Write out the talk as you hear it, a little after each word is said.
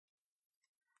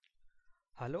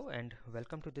Hello and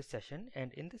welcome to this session,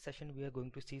 and in this session we are going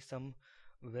to see some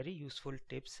very useful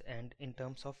tips and in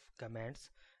terms of commands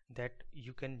that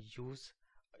you can use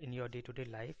in your day-to-day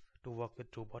life to work with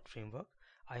robot framework.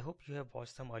 I hope you have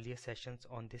watched some earlier sessions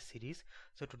on this series.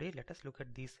 So today let us look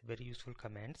at these very useful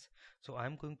commands. So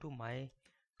I'm going to my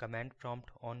command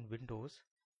prompt on Windows,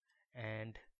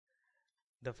 and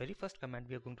the very first command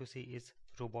we are going to see is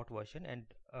robot version, and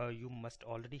you must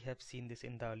already have seen this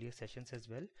in the earlier sessions as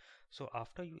well. So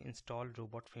after you install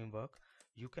robot framework,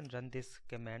 you can run this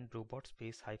command robot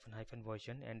space hyphen hyphen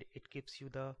version, and it gives you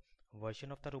the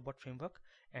version of the robot framework,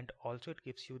 and also it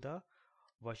gives you the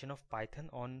version of Python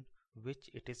on which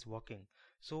it is working.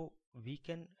 So we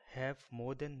can have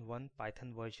more than one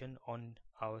Python version on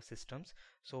our systems,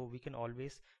 so we can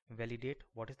always validate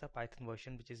what is the Python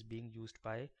version which is being used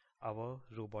by our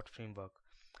robot framework.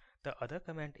 The other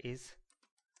command is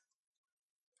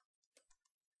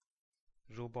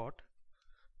robot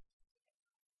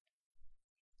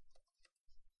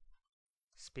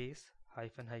space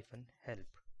hyphen hyphen help,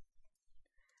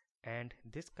 and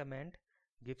this command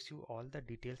gives you all the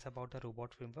details about the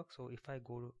robot framework. So if I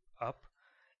go up,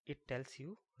 it tells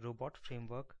you robot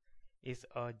framework is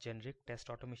a generic test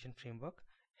automation framework,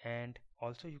 and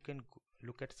also you can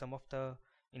look at some of the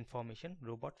information.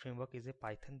 Robot framework is a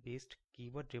Python based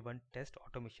keyword driven test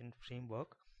automation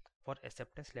framework for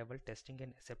acceptance level testing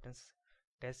and acceptance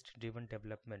test driven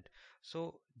development.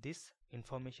 So this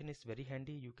information is very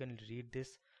handy. You can read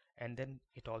this, and then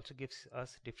it also gives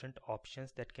us different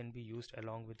options that can be used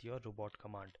along with your robot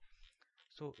command.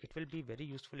 So it will be very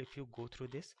useful if you go through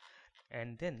this.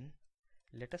 And then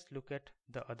let us look at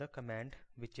the other command,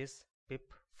 which is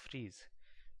pip freeze.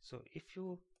 So if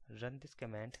you run this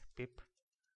command pip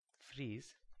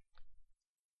freeze,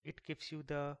 it gives you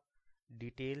the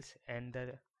details and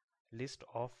the list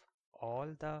of all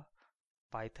the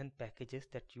Python packages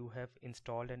that you have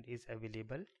installed and is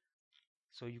available.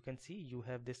 So you can see you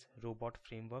have this robot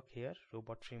framework here,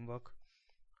 robot framework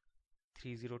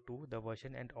 302, the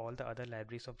version, and all the other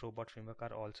libraries of robot framework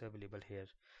are also available here.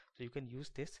 So you can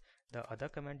use this. The other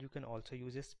command you can also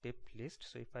use is pip list.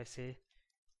 So if I say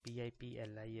pip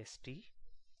list,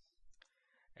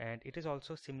 and it is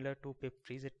also similar to pip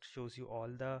freeze, it shows you all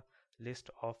the list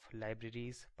of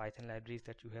libraries, Python libraries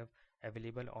that you have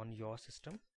available on your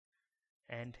system.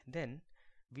 And then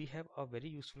we have a very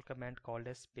useful command called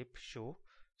as pip show.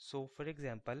 So for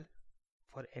example,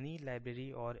 for any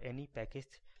library or any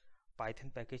package,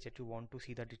 Python package that you want to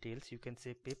see the details, you can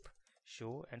say pip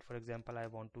show, and for example I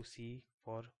want to see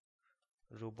for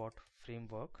robot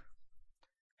framework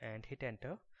and hit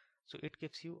enter. So it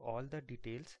gives you all the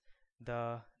details,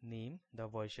 the name, the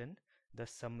version, the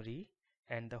summary,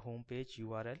 and the home page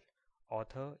URL,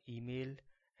 author, email,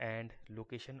 and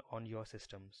location on your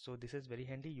system. So this is very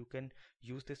handy. You can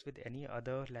use this with any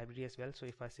other library as well. So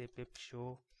if I say pip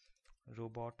show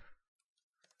robot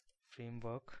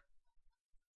framework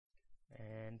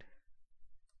and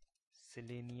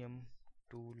Selenium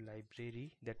 2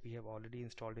 library that we have already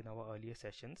installed in our earlier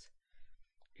sessions,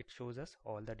 it shows us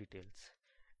all the details.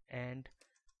 And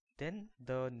then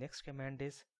the next command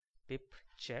is pip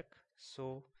check.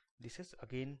 So this is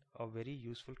again a very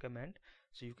useful command.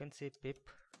 So you can say pip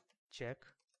check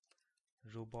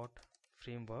robot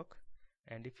framework,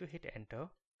 and if you hit enter,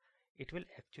 it will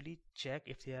actually check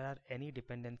if there are any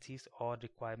dependencies or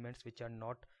requirements which are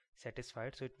not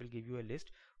satisfied. So it will give you a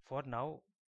list. For now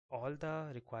all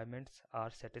the requirements are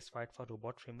satisfied for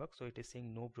robot framework, so it is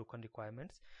saying no broken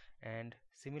requirements, and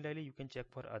similarly you can check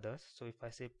for others. So if I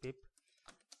say pip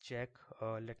check,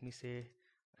 let me say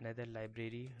another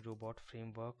library, robot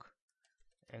framework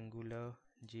Angular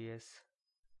JS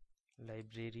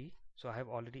library. So I have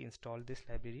already installed this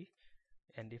library,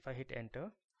 and if I hit enter,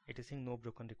 it is saying no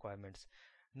broken requirements.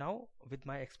 Now with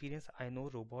my experience, I know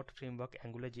robot framework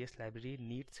AngularJS library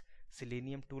needs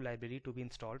Selenium 2 library to be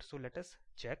installed. So let us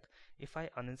check. If I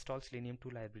uninstall Selenium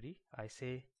 2 library, I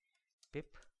say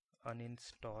pip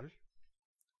uninstall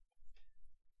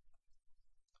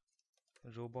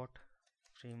robot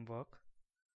framework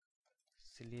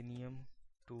Selenium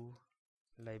 2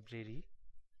 library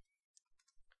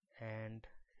and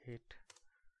hit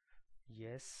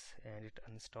yes, and it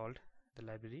uninstalled the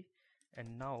library.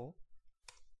 And now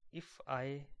if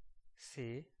I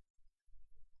say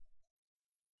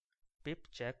pip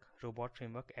check robot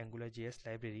framework AngularJS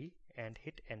library and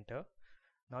hit enter,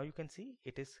 now you can see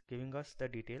it is giving us the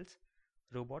details: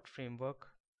 robot framework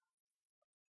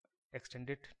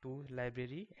extended to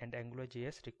library and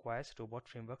AngularJS requires robot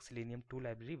framework Selenium 2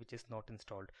 library which is not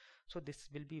installed. So this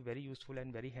will be very useful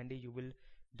and very handy. You will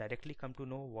directly come to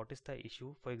know what is the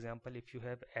issue. For example, if you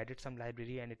have added some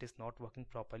library and it is not working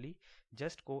properly,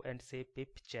 just go and say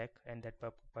pip check and that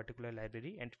particular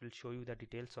library, and it will show you the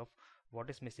details of what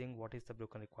is missing, what is the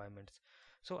broken requirements.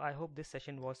 So I hope this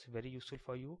session was very useful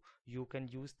for you. You can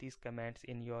use these commands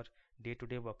in your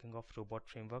day-to-day working of robot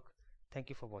framework. Thank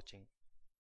you for watching.